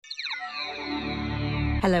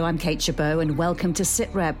Hello, I'm Kate Chabot and welcome to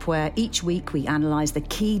SitRep, where each week we analyse the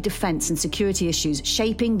key defence and security issues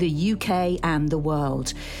shaping the UK and the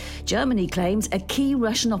world. Germany claims a key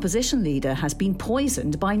Russian opposition leader has been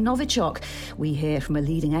poisoned by Novichok. We hear from a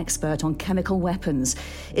leading expert on chemical weapons.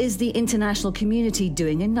 Is the international community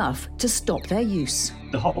doing enough to stop their use?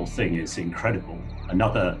 The whole thing is incredible.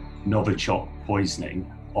 Another Novichok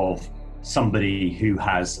poisoning of somebody who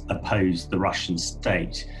has opposed the Russian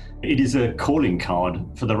state. It is a calling card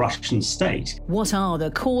for the Russian state. What are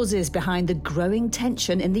the causes behind the growing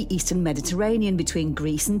tension in the Eastern Mediterranean between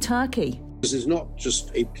Greece and Turkey? This is not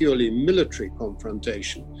just a purely military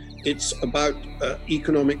confrontation. It's about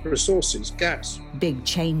economic resources, gas. Big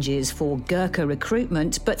changes for Gurkha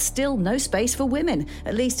recruitment, but still no space for women,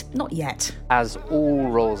 at least not yet. As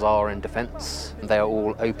all roles are in defence, they are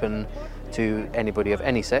all open to anybody of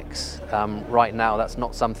any sex. Right now, that's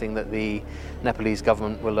not something that the Nepalese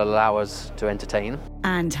government will allow us to entertain.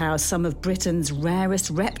 And how some of Britain's rarest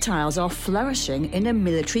reptiles are flourishing in a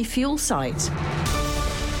military fuel site.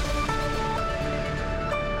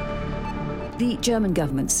 The German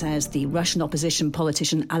government says the Russian opposition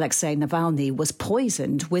politician Alexei Navalny was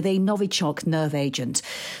poisoned with a Novichok nerve agent.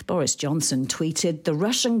 Boris Johnson tweeted, "The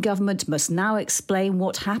Russian government must now explain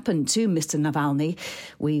what happened to Mr. Navalny.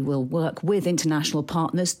 We will work with international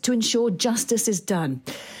partners to ensure justice is done."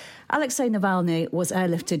 Alexei Navalny was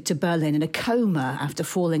airlifted to Berlin in a coma after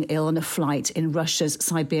falling ill on a flight in Russia's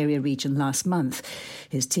Siberia region last month.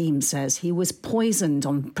 His team says he was poisoned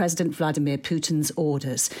on President Vladimir Putin's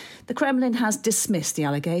orders. The Kremlin has dismissed the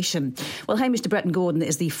allegation. Well, Hamish de Bretton-Gordon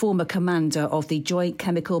is the former commander of the Joint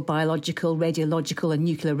Chemical, Biological, Radiological and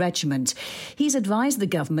Nuclear Regiment. He's advised the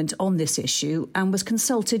government on this issue and was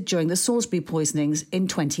consulted during the Salisbury poisonings in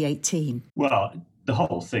 2018. Well, the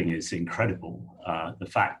whole thing is incredible. The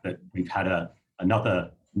fact that we've had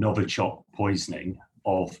another Novichok poisoning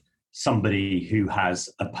of somebody who has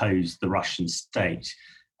opposed the Russian state.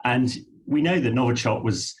 And we know that Novichok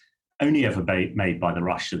was only ever made by the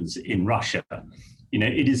Russians in Russia. You know,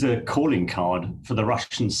 it is a calling card for the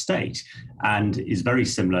Russian state and is very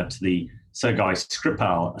similar to the Sergei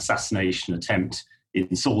Skripal assassination attempt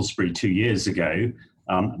in Salisbury 2 years ago.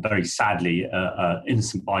 Very sadly,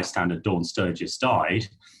 innocent bystander, Dawn Sturgis, died.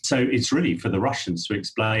 So it's really for the Russians to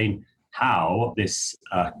explain how this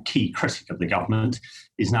key critic of the government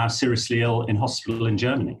is now seriously ill in hospital in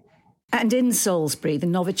Germany. And in Salisbury, the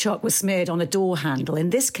Novichok was smeared on a door handle. In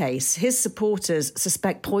this case, his supporters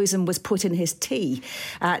suspect poison was put in his tea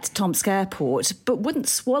at Tomsk Airport. But wouldn't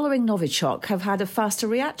swallowing Novichok have had a faster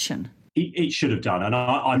reaction? It should have done. And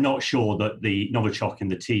I'm not sure that the Novichok in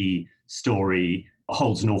the tea story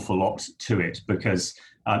holds an awful lot to it because,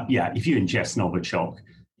 if you ingest Novichok,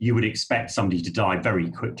 you would expect somebody to die very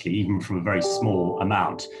quickly, even from a very small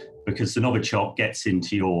amount, because the Novichok gets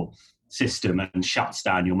into your system and shuts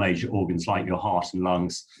down your major organs like your heart and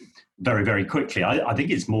lungs very, very quickly. I think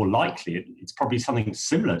it's more likely, it's probably something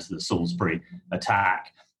similar to the Salisbury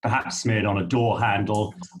attack, perhaps smeared on a door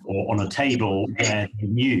handle or on a table where you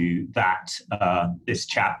knew that this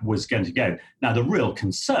chap was going to go. Now, the real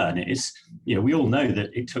concern is, we all know that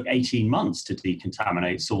it took 18 months to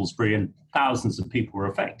decontaminate Salisbury and thousands of people were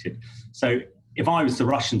affected. So if I was the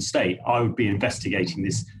Russian state, I would be investigating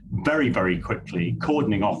this very, very quickly,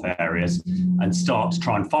 cordoning off areas and start to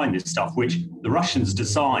try and find this stuff, which the Russians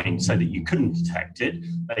designed so that you couldn't detect it.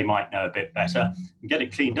 They might know a bit better and get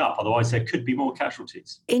it cleaned up. Otherwise, there could be more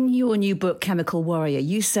casualties. In your new book, Chemical Warrior,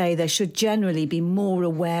 you say there should generally be more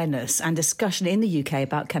awareness and discussion in the UK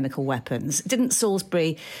about chemical weapons. Didn't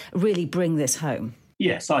Salisbury really bring this home?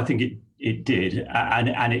 Yes, I think it did,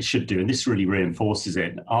 and it should do, and this really reinforces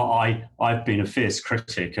it. I've been a fierce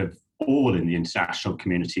critic of all in the international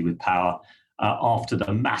community with power after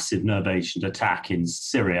the massive nerve agent attack in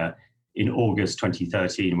Syria in August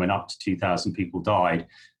 2013, when up to 2,000 people died.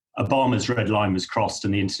 Obama's red line was crossed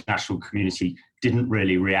and the international community didn't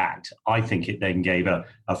really react. I think it then gave a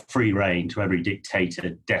free rein to every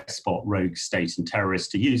dictator, despot, rogue state and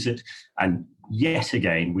terrorist to use it. And yet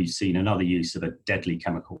again, we've seen another use of a deadly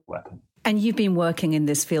chemical weapon. And you've been working in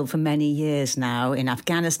this field for many years now, in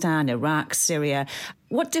Afghanistan, Iraq, Syria.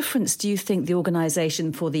 What difference do you think the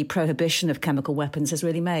Organisation for the Prohibition of Chemical Weapons has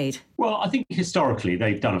really made? Well, I think historically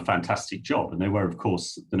they've done a fantastic job, and they were, of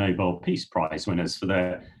course, the Nobel Peace Prize winners for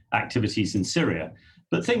their activities in Syria.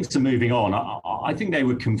 But things are moving on. I think they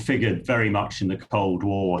were configured very much in the Cold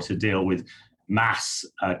War to deal with mass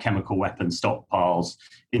chemical weapon stockpiles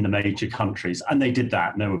in the major countries. And they did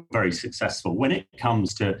that, and they were very successful. When it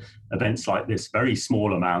comes to events like this, very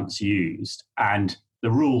small amounts used, and the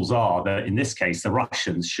rules are that in this case, the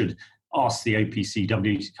Russians should ask the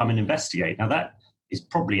OPCW to come and investigate. Now, that is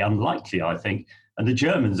probably unlikely, I think. And the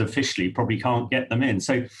Germans officially probably can't get them in.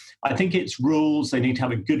 So I think it's rules. They need to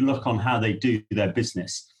have a good look on how they do their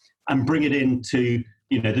business and bring it into,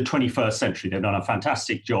 the 21st century. They've done a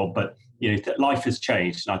fantastic job, but, life has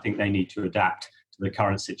changed, and I think they need to adapt to the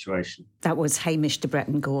current situation. That was Hamish de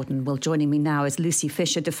Bretton-Gordon. Well, joining me now is Lucy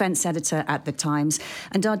Fisher, defence editor at The Times,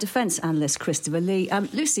 and our defence analyst, Christopher Lee.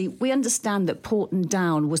 Lucy, we understand that Porton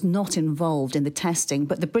Down was not involved in the testing,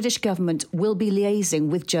 but the British government will be liaising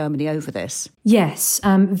with Germany over this. Yes,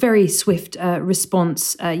 very swift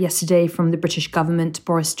response yesterday from the British government.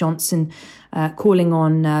 Boris Johnson calling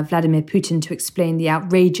on Vladimir Putin to explain the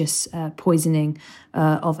outrageous poisoning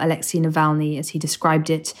of Alexei Navalny, as he described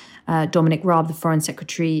it. Dominic Raab, the Foreign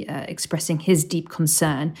Secretary, expressing his deep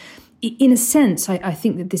concern. In a sense, I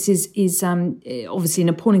think that this is obviously an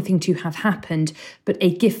appalling thing to have happened, but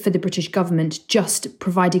a gift for the British government, just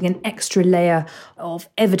providing an extra layer of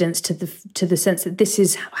evidence to the sense that this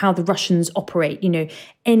is how the Russians operate.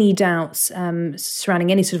 Any doubts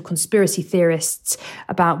surrounding any sort of conspiracy theorists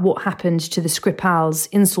about what happened to the Skripals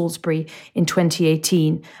in Salisbury in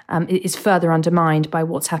 2018 is further undermined by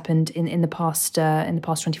what's happened in the past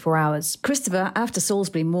 24 hours. Christopher, after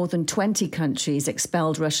Salisbury, more than 20 countries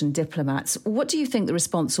expelled Russian diplomats. What do you think the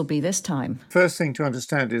response will be this time? First thing to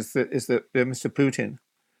understand is that Mr. Putin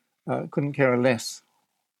couldn't care less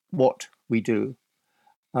what we do.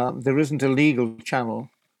 There isn't a legal channel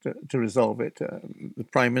to resolve it. The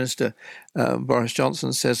Prime Minister, Boris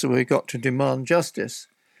Johnson, says that we've got to demand justice,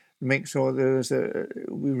 make sure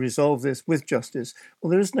we resolve this with justice. Well,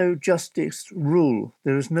 there is no justice rule.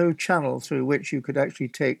 There is no channel through which you could actually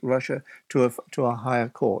take Russia to a higher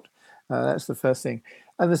court. That's the first thing.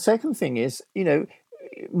 And the second thing is,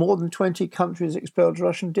 more than 20 countries expelled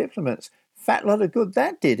Russian diplomats. Fat lot of good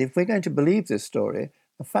that did. If we're going to believe this story,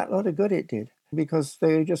 a fat lot of good it did, because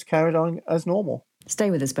they just carried on as normal.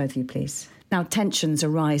 Stay with us, both of you, please. Now, tensions are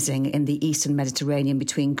rising in the eastern Mediterranean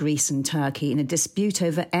between Greece and Turkey in a dispute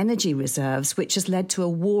over energy reserves, which has led to a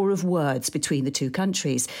war of words between the two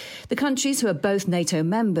countries. The countries, who are both NATO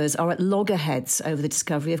members, are at loggerheads over the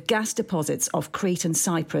discovery of gas deposits off Crete and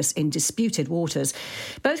Cyprus in disputed waters.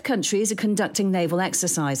 Both countries are conducting naval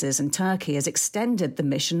exercises, and Turkey has extended the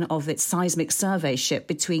mission of its seismic survey ship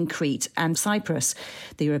between Crete and Cyprus.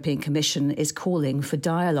 The European Commission is calling for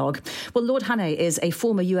dialogue. Well, Lord Hannay is a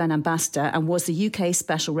former UN ambassador and was the UK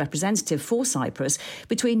Special Representative for Cyprus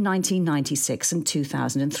between 1996 and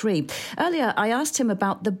 2003. Earlier, I asked him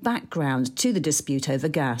about the background to the dispute over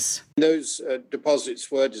gas. Those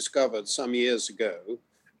deposits were discovered some years ago,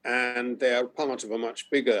 and they are part of a much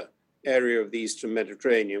bigger area of the Eastern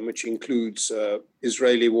Mediterranean, which includes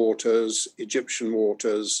Israeli waters, Egyptian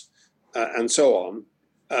waters, and so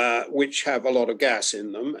on, which have a lot of gas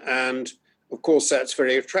in them. And, of course, that's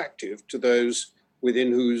very attractive to those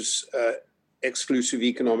within whose exclusive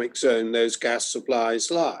economic zone those gas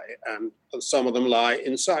supplies lie, and some of them lie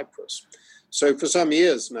in Cyprus. So for some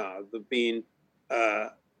years now, there have been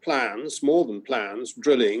plans, more than plans,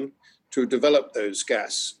 drilling to develop those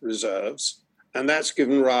gas reserves, and that's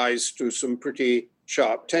given rise to some pretty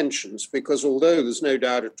sharp tensions, because although there's no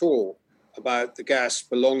doubt at all about the gas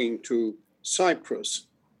belonging to Cyprus,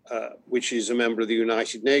 which is a member of the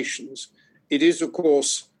United Nations, it is, of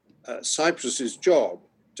course, Cyprus's job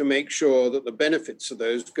to make sure that the benefits of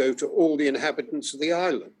those go to all the inhabitants of the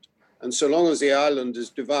island. And so long as the island is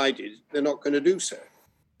divided, they're not going to do so.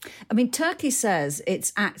 I mean, Turkey says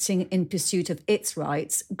it's acting in pursuit of its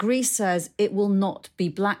rights. Greece says it will not be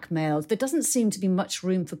blackmailed. There doesn't seem to be much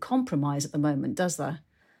room for compromise at the moment, does there?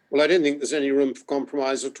 Well, I don't think there's any room for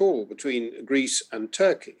compromise at all between Greece and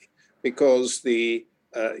Turkey, because the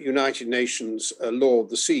United Nations Law of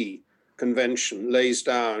the Sea Convention lays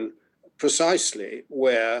down precisely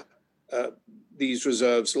where these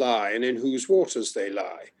reserves lie and in whose waters they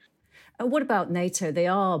lie. What about NATO? They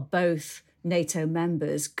are both NATO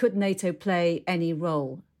members. Could NATO play any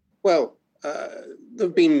role? Well, there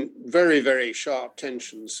have been very, very sharp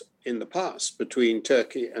tensions in the past between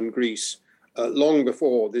Turkey and Greece long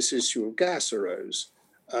before this issue of gas arose.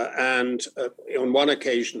 And on one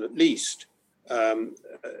occasion at least,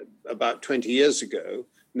 about 20 years ago,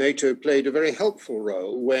 NATO played a very helpful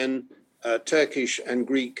role when Turkish and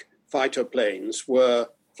Greek fighter planes were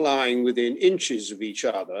flying within inches of each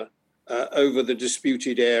other over the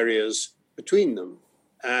disputed areas between them.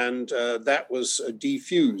 And that was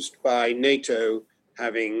defused by NATO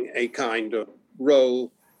having a kind of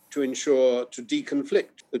role to ensure to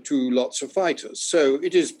deconflict the two lots of fighters. So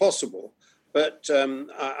it is possible, but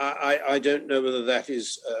I don't know whether that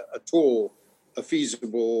is at all a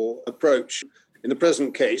feasible approach. in the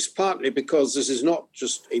present case, partly because this is not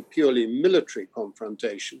just a purely military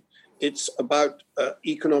confrontation. It's about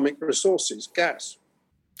economic resources, gas.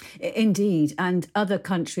 Indeed, and other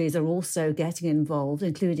countries are also getting involved,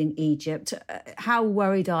 including Egypt. How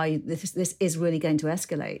worried are you this is really going to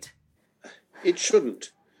escalate? It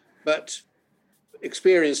shouldn't, but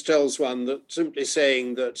experience tells one that simply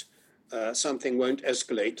saying that something won't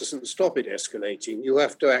escalate doesn't stop it escalating. You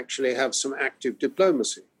have to actually have some active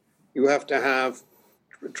diplomacy. You have to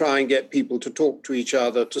try and get people to talk to each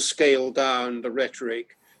other, to scale down the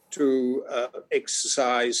rhetoric, to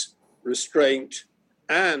exercise restraint,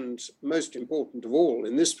 and most important of all,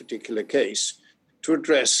 in this particular case, to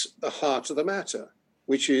address the heart of the matter,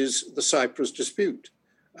 which is the Cyprus dispute.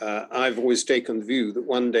 I've always taken the view that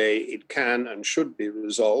one day it can and should be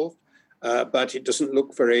resolved, but it doesn't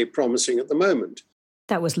look very promising at the moment.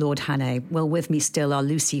 That was Lord Hannay. Well, with me still are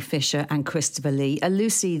Lucy Fisher and Christopher Lee.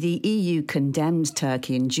 Lucy, the EU condemned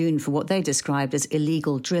Turkey in June for what they described as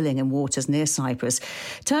illegal drilling in waters near Cyprus.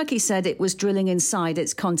 Turkey said it was drilling inside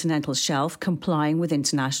its continental shelf, complying with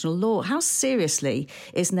international law. How seriously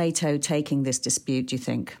is NATO taking this dispute, do you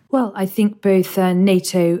think? Well, I think both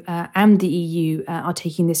NATO and the EU are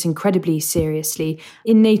taking this incredibly seriously.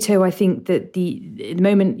 In NATO, I think that at the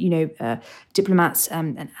moment, diplomats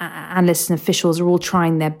and analysts and officials are all trying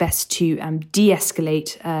their best to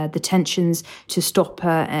de-escalate the tensions, to stop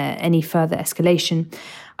any further escalation.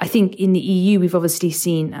 I think in the EU, we've obviously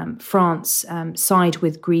seen France side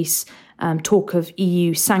with Greece, talk of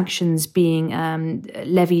EU sanctions being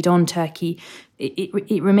levied on Turkey.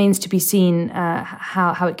 It remains to be seen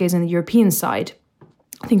how it goes on the European side.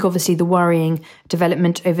 I think obviously the worrying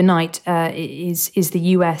development overnight is the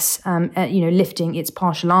US, lifting its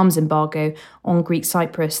partial arms embargo on Greek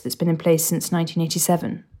Cyprus that's been in place since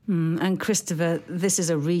 1987. And Christopher, this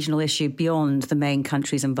is a regional issue beyond the main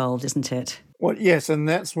countries involved, isn't it? Well, yes, and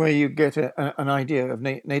that's where you get an idea of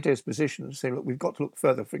NATO's position and say, look, we've got to look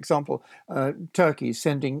further. For example, Turkey is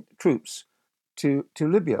sending troops to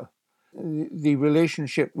Libya. The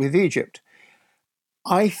relationship with Egypt.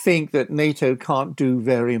 I think that NATO can't do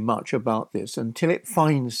very much about this until it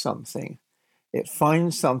finds something. It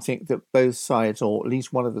finds something that both sides, or at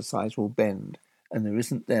least one of the sides, will bend, and there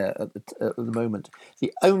isn't there at the moment.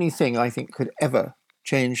 The only thing I think could ever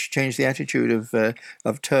change the attitude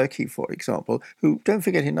of Turkey, for example, who, don't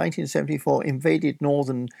forget, in 1974 invaded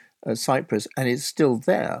northern Cyprus and is still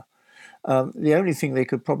there. The only thing they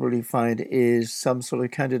could probably find is some sort of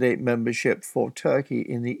candidate membership for Turkey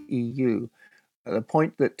in the EU. At the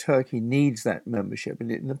point that Turkey needs that membership,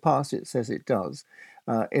 and in the past it says it does,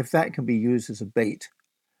 if that can be used as a bait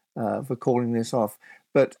for calling this off.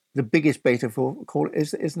 But the biggest bait of all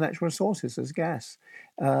is natural resources, as gas.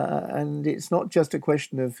 And it's not just a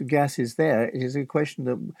question of gas is there, it is a question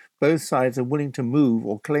that both sides are willing to move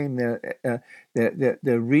or claim their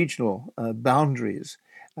regional boundaries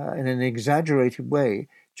in an exaggerated way,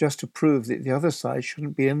 just to prove that the other side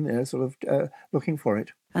shouldn't be in there sort of looking for it.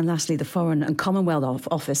 And lastly, the Foreign and Commonwealth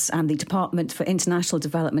Office and the Department for International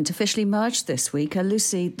Development officially merged this week.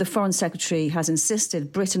 Lucy, the Foreign Secretary has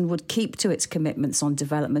insisted Britain would keep to its commitments on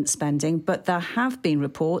development spending, but there have been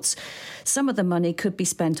reports some of the money could be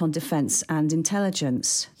spent on defence and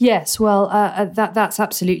intelligence. Yes, well, that's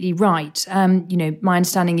absolutely right. My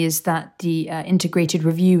understanding is that the integrated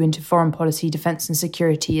review into foreign policy, defence and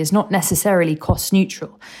security is not necessarily cost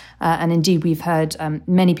neutral. And indeed, we've heard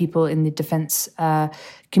many people in the defence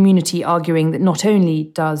community arguing that not only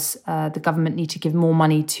does the government need to give more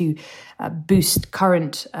money to boost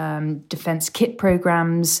current defence kit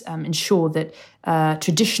programmes, ensure that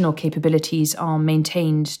traditional capabilities are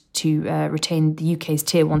maintained to retain the UK's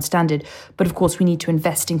Tier 1 standard, but of course we need to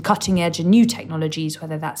invest in cutting edge and new technologies,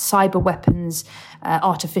 whether that's cyber weapons,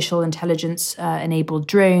 artificial intelligence enabled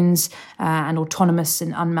drones, and autonomous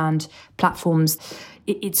and unmanned platforms.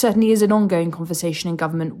 It certainly is an ongoing conversation in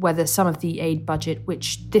government whether some of the aid budget,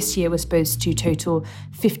 which this year was supposed to total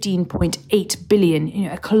 15.8 billion,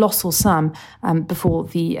 a colossal sum before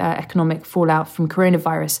the economic fallout from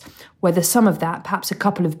coronavirus, whether some of that, perhaps a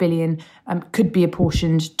couple of billion, could be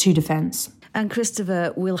apportioned to defence. And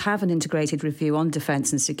Christopher, we'll have an integrated review on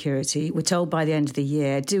defence and security. We're told by the end of the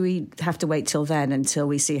year. Do we have to wait till then until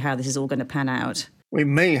we see how this is all going to pan out? We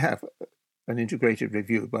may have an integrated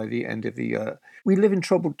review by the end of the year. We live in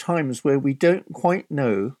troubled times where we don't quite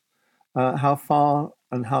know how far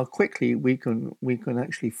and how quickly we can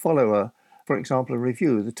actually follow for example, a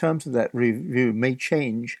review. The terms of that review may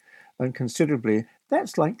change and considerably.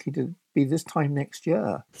 That's likely to be this time next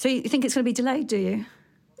year. So you think it's going to be delayed, do you?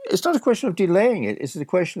 It's not a question of delaying it. It's a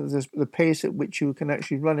question of the pace at which you can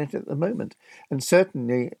actually run it at the moment. And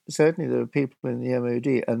certainly there are people in the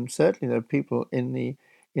MOD, and certainly there are people in the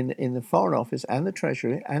Foreign Office and the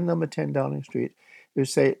Treasury and Number 10 Downing Street who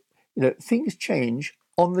say, things change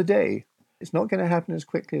on the day. It's not going to happen as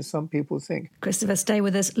quickly as some people think. Christopher, stay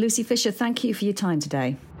with us. Lucy Fisher, thank you for your time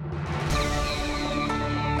today.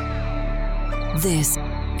 This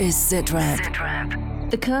is SITREP.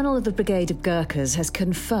 The Colonel of the Brigade of Gurkhas has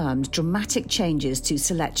confirmed dramatic changes to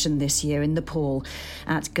selection this year in Nepal.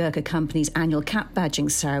 At Gurkha Company's annual cap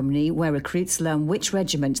badging ceremony, where recruits learn which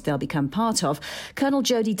regiment they'll become part of, Colonel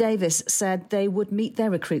Jody Davis said they would meet their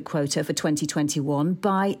recruit quota for 2021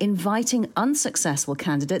 by inviting unsuccessful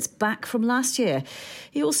candidates back from last year.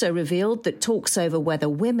 He also revealed that talks over whether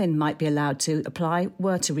women might be allowed to apply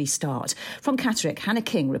were to restart. From Catterick, Hannah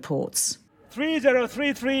King reports.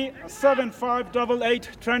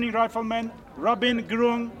 3033-7588 training rifleman Robin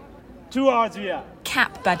Gurung, 2 hours here.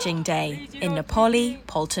 Cap badging day in Nepali,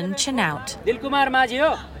 Polton, Chanaut.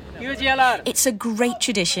 It's a great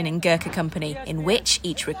tradition in Gurkha Company in which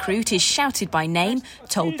each recruit is shouted by name,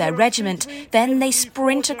 told their regiment, then they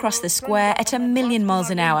sprint across the square at 1,000,000 miles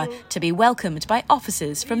an hour to be welcomed by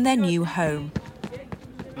officers from their new home.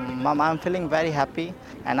 Mom, I'm feeling very happy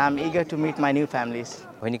and I'm eager to meet my new families.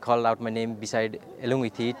 When he called out my name along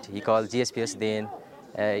with it, he called GSPS, then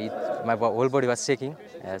my whole body was shaking.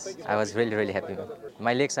 Yes, I was really, really happy.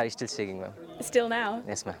 My legs are still shaking, ma'am. Still now?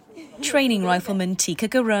 Yes, ma'am. Training rifleman Tika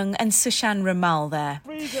Gurung and Sushan Ramal there.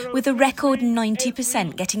 With a record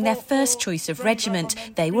 90% getting their first choice of regiment,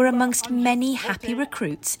 they were amongst many happy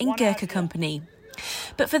recruits in Gurkha Company.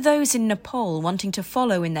 But for those in Nepal wanting to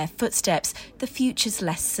follow in their footsteps, the future's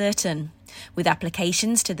less certain. With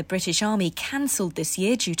applications to the British Army cancelled this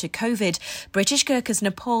year due to COVID, British Gurkhas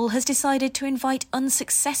Nepal has decided to invite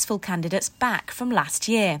unsuccessful candidates back from last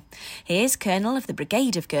year. Here's Colonel of the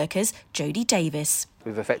Brigade of Gurkhas, Jody Davis.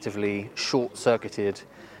 We've effectively short-circuited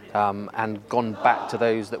and gone back to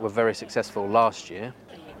those that were very successful last year.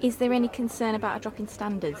 Is there any concern about a drop in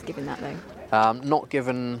standards given that though? Not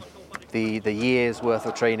given the year's worth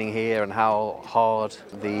of training here and how hard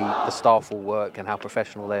the staff will work and how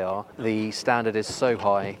professional they are. The standard is so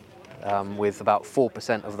high, with about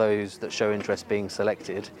 4% of those that show interest being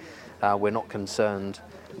selected. We're not concerned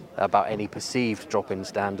about any perceived drop in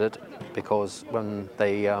standard, because when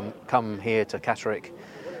they come here to Catterick,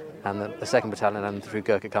 and the 2nd Battalion and through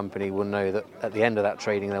Gurkha Company will know that at the end of that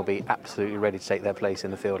training they'll be absolutely ready to take their place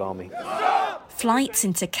in the field army. Flights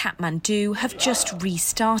into Kathmandu have just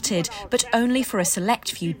restarted, but only for a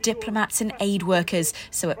select few diplomats and aid workers.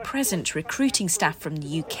 So at present, recruiting staff from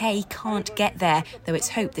the UK can't get there, though it's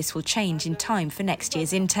hoped this will change in time for next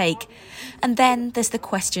year's intake. And then there's the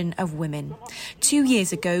question of women. 2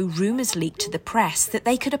 years ago, rumours leaked to the press that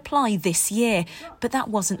they could apply this year, but that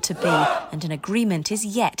wasn't to be, and an agreement is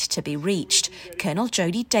yet to be reached. Colonel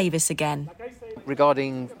Jody Davis again.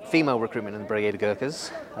 Regarding female recruitment in the Brigade of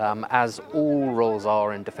Gurkhas, as all roles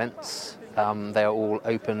are in defence, they are all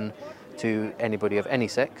open to anybody of any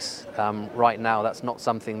sex. Right now, that's not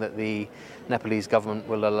something that the Nepalese government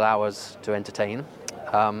will allow us to entertain.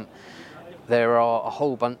 There are a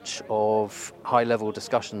whole bunch of high-level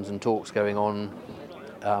discussions and talks going on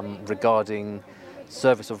regarding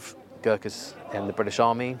service of Gurkhas in the British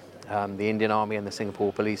Army, the Indian Army and the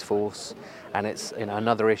Singapore Police Force, and it's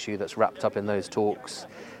another issue that's wrapped up in those talks.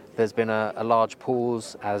 There's been a large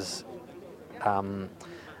pause as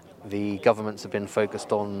the governments have been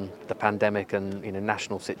focused on the pandemic and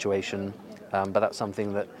national situation, but that's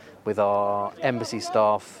something that with our embassy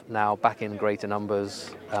staff now back in greater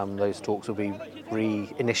numbers, those talks will be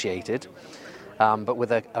re-initiated. But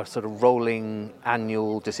with a sort of rolling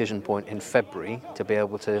annual decision point in February to be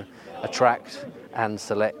able to attract and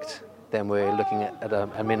select, then we're looking at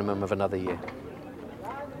a minimum of another year.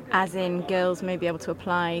 As in, girls may be able to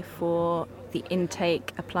apply for the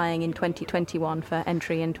intake applying in 2021 for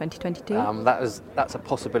entry in 2022? That's a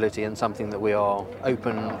possibility and something that we are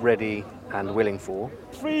open, ready and willing for.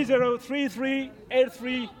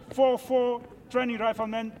 3033-8344 training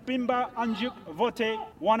rifleman Bimba Anjuk Vote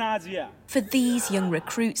 1 Asia. For these young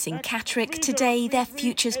recruits in Catterick, today their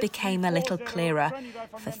futures became a little clearer.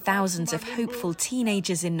 For thousands of hopeful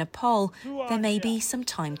teenagers in Nepal, there may be some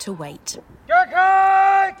time to wait.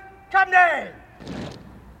 Gurkha, come down!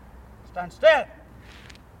 Stand still.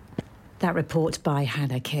 That report by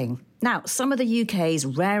Hannah King. Now, some of the UK's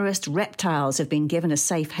rarest reptiles have been given a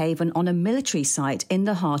safe haven on a military site in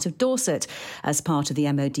the heart of Dorset as part of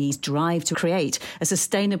the MOD's drive to create a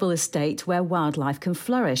sustainable estate where wildlife can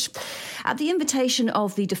flourish. At the invitation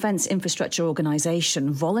of the Defence Infrastructure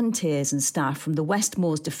Organisation, volunteers and staff from the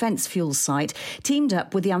Westmoors Defence Fuels site teamed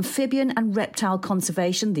up with the Amphibian and Reptile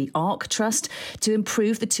Conservation, the ARC Trust, to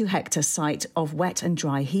improve the 2-hectare site of wet and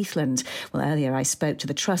dry heathland. Well, earlier I spoke to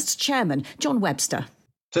the Trust's chairman, John Webster.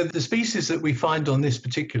 So the species that we find on this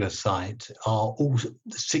particular site are all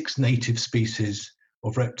 6 native species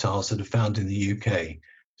of reptiles that are found in the UK.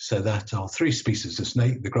 So that are 3 species of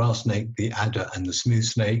snake, the grass snake, the adder and the smooth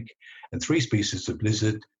snake, and 3 species of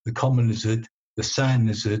lizard, the common lizard, the sand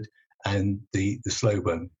lizard and the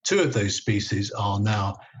slowworm. 2 of those species are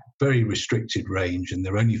now very restricted range and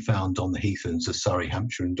they're only found on the heathlands of Surrey,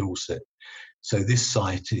 Hampshire and Dorset. So this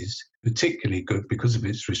site is particularly good because of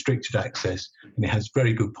its restricted access, and it has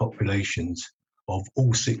very good populations of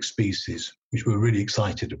all 6 species, which we're really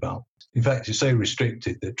excited about. In fact, it's so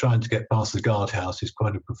restricted that trying to get past the guardhouse is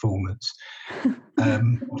quite a performance.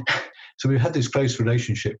 So we've had this close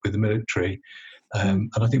relationship with the military,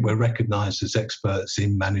 and I think we're recognised as experts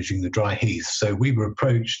in managing the dry heath. So we were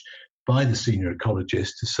approached by the senior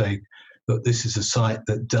ecologist to say that this is a site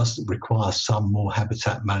that does require some more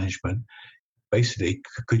habitat management. Basically,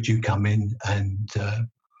 could you come in and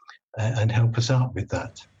help us out with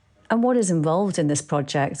that? And what is involved in this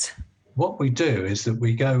project? What we do is that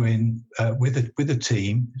we go in with a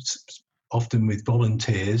team, often with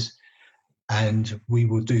volunteers, and we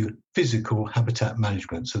will do physical habitat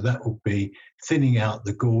management. So that will be thinning out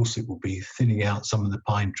the gorse, it will be thinning out some of the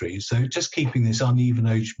pine trees. So just keeping this uneven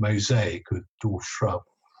mosaic of dwarf shrub,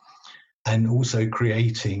 and also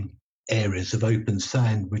creating areas of open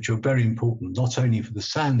sand, which are very important, not only for the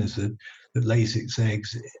sand lizard that lays its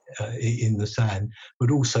eggs in the sand,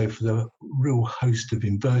 but also for the real host of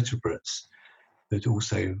invertebrates that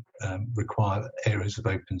also require areas of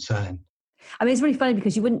open sand. I mean, it's really funny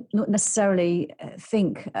because you wouldn't not necessarily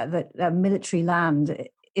think that military land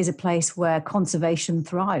is a place where conservation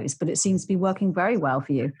thrives, but it seems to be working very well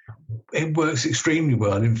for you. It works extremely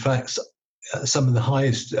well. In fact, some of the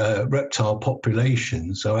highest reptile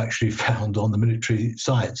populations are actually found on the military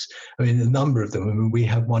sites. I mean, a number of them. I mean, we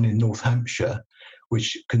have one in North Hampshire,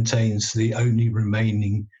 which contains the only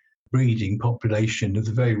remaining breeding population of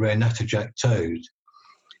the very rare natterjack toad,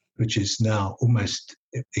 which is now almost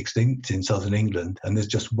extinct in southern England. And there's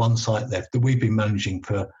just one site left that we've been managing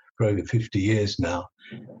for over 50 years now.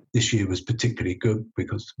 This year was particularly good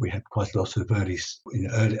because we had quite a lot of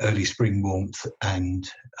early spring warmth and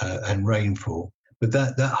rainfall. But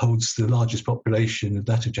that holds the largest population of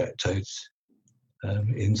natterjack toads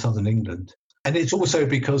in southern England. And it's also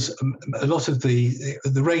because a lot of the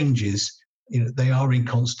ranges, they are in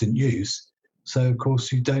constant use. So of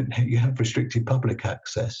course you have restricted public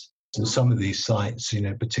access. So some of these sites,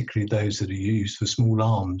 particularly those that are used for small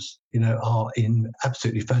arms, are in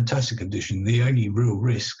absolutely fantastic condition. The only real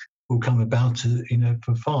risk will come about,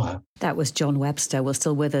 for fire. That was John Webster. Well,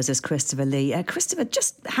 still with us is Christopher Lee. Christopher,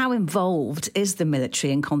 just how involved is the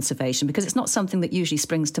military in conservation? Because it's not something that usually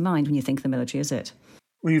springs to mind when you think of the military, is it?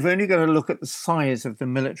 Well, you've only got to look at the size of the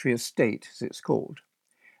military estate, as it's called.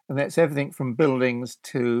 And that's everything from buildings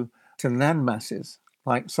to land masses,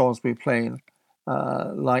 like Salisbury Plain,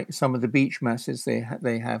 like some of the beach masses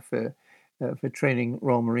they have for training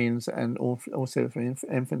Royal Marines and also for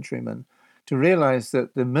infantrymen, to realise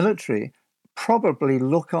that the military probably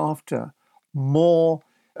look after more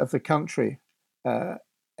of the country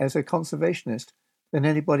as a conservationist than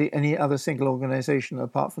any other single organisation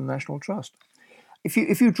apart from National Trust. If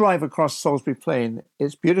you drive across Salisbury Plain,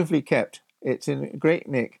 it's beautifully kept. It's in great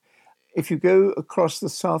nick. If you go across the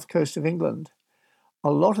south coast of England, a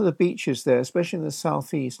lot of the beaches there, especially in the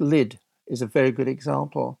southeast, Lydd is a very good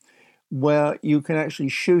example, where you can actually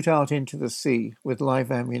shoot out into the sea with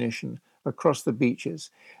live ammunition across the beaches,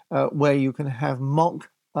 where you can have mock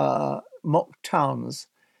towns,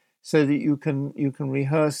 so that you can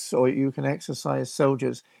rehearse or you can exercise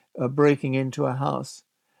soldiers breaking into a house.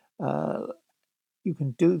 You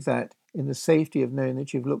can do that in the safety of knowing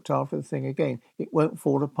that you've looked after the thing again. It won't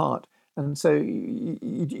fall apart. And so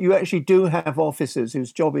you actually do have officers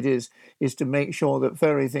whose job it is to make sure that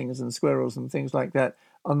furry things and squirrels and things like that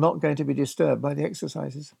are not going to be disturbed by the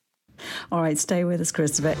exercises. All right, stay with us,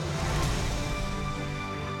 Christopher.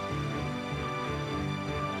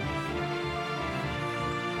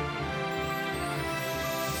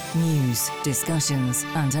 News, discussions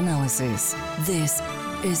and analysis. This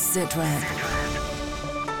is SITREP.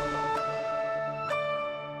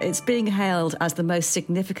 It's being hailed as the most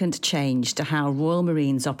significant change to how Royal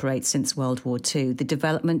Marines operate since World War II, the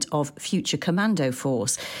development of Future Commando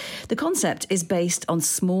Force. The concept is based on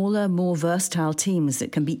smaller, more versatile teams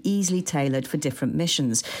that can be easily tailored for different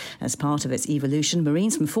missions. As part of its evolution,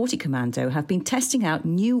 Marines from 40 Commando have been testing out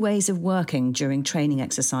new ways of working during training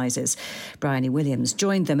exercises. Bryony Williams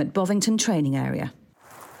joined them at Bovington Training Area.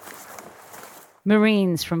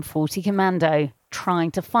 Marines from 40 Commando trying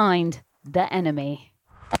to find the enemy.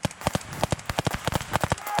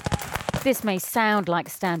 This may sound like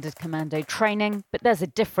standard commando training, but there's a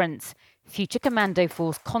difference. Future Commando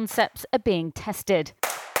Force concepts are being tested.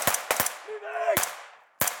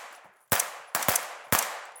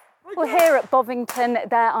 Well, here at Bovington,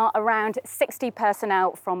 there are around 60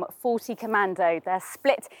 personnel from 40 Commando. They're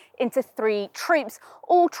split into 3 troops,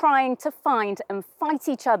 all trying to find and fight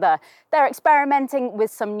each other. They're experimenting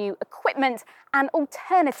with some new equipment and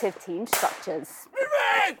alternative team structures.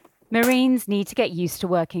 Marines need to get used to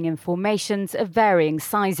working in formations of varying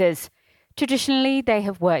sizes. Traditionally, they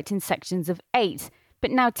have worked in sections of 8, but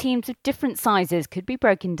now teams of different sizes could be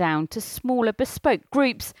broken down to smaller bespoke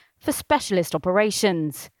groups for specialist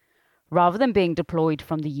operations. Rather than being deployed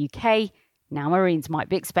from the UK, now Marines might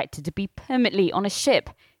be expected to be permanently on a ship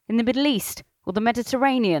in the Middle East or the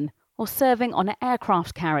Mediterranean or serving on an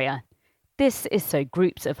aircraft carrier. This is so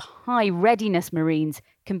groups of high readiness Marines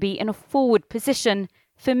can be in a forward position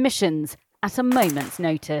for missions at a moment's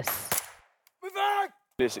notice.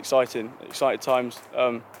 It's exciting times.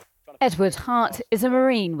 Edward Hart is a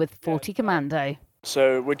Marine with 40 Commando.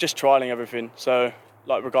 So we're just trialling everything. So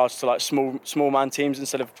like regards to like small man teams,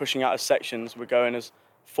 instead of pushing out as sections, we're going as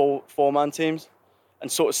four-man teams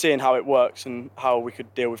and sort of seeing how it works and how we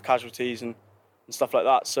could deal with casualties and stuff like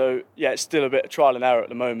that. So yeah, it's still a bit of trial and error at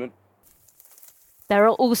the moment. There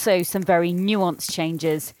are also some very nuanced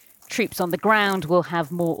changes. Troops on the ground will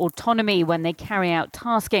have more autonomy when they carry out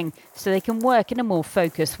tasking, so they can work in a more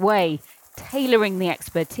focused way, tailoring the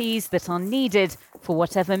expertise that are needed for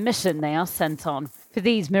whatever mission they are sent on. For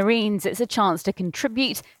these Marines, it's a chance to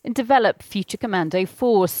contribute and develop Future Commando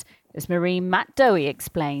Force, as Marine Matt Dowie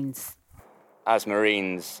explains. As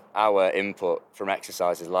Marines, our input from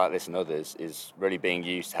exercises like this and others is really being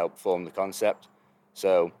used to help form the concept.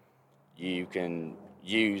 So you can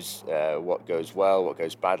use what goes well, what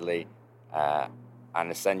goes badly, and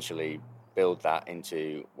essentially build that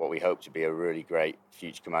into what we hope to be a really great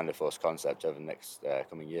Future Commando Force concept over the next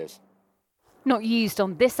coming years. Not used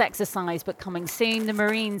on this exercise, but coming soon, the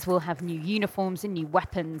Marines will have new uniforms and new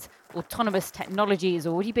weapons. Autonomous technology is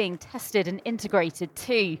already being tested and integrated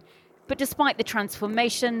too. But despite the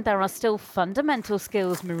transformation, there are still fundamental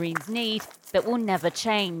skills Marines need that will never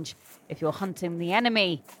change. If you're hunting the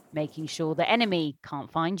enemy, making sure the enemy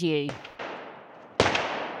can't find you.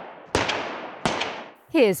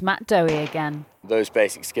 Here's Matt Dowie again. Those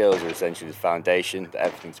basic skills are essentially the foundation that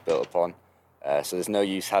everything's built upon. So there's no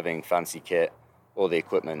use having fancy kit or the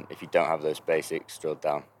equipment if you don't have those basics drilled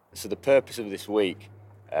down. So the purpose of this week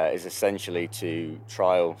is essentially to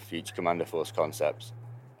trial Future Commando Force concepts.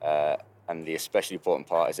 And the especially important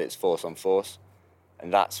part is it's force on force.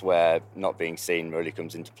 And that's where not being seen really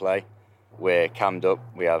comes into play. We're cammed up,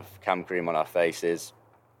 we have cam cream on our faces.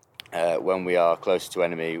 When we are closer to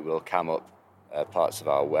enemy, we'll cam up parts of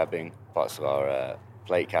our webbing, parts of our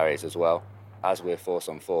plate carriers as well. As we're force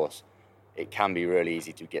on force, it can be really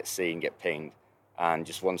easy to get seen, get pinged, and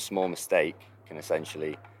just one small mistake can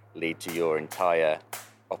essentially lead to your entire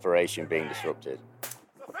operation being disrupted.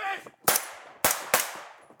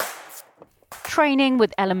 Training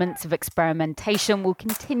with elements of experimentation will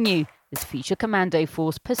continue as Future Commando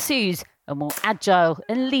Force pursues a more agile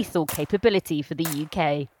and lethal capability for the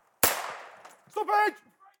UK. Stop it!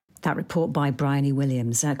 That report by Bryony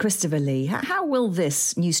Williams. Christopher Lee, how will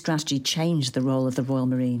this new strategy change the role of the Royal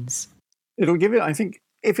Marines? It'll give it, I think,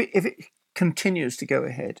 if it continues to go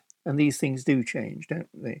ahead, and these things do change, don't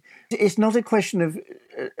they? It's not a question of,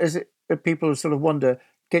 people sort of wonder,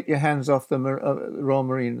 get your hands off the Royal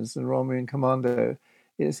Marines and Royal Marine Commando.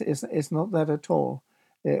 It's not that at all.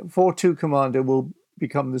 4-2 Commando will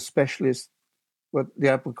become the specialist, what the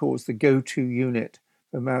Admiral calls the go-to unit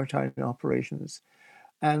for maritime operations.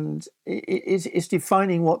 And it's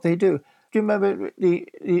defining what they do. Do you remember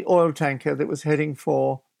the oil tanker that was heading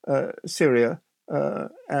for Syria,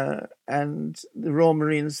 and the Royal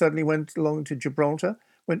Marines suddenly went down to Gibraltar,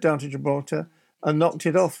 and knocked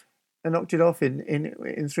it off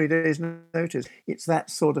in 3 days' notice. It's that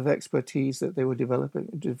sort of expertise that they were develop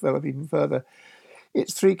even further.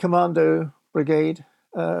 It's 3 Commando Brigade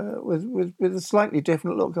with a slightly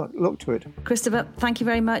different look to it. Christopher, thank you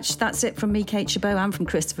very much. That's it from me, Kate Chabot, and from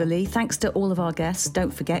Christopher Lee. Thanks to all of our guests.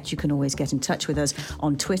 Don't forget, you can always get in touch with us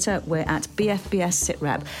on Twitter. We're at BFBS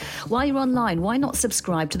SitRep. While you're online, why not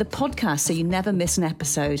subscribe to the podcast so you never miss an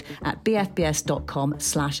episode at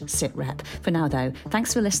bfbs.com/sitrep. For now, though,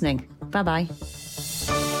 thanks for listening. Bye-bye.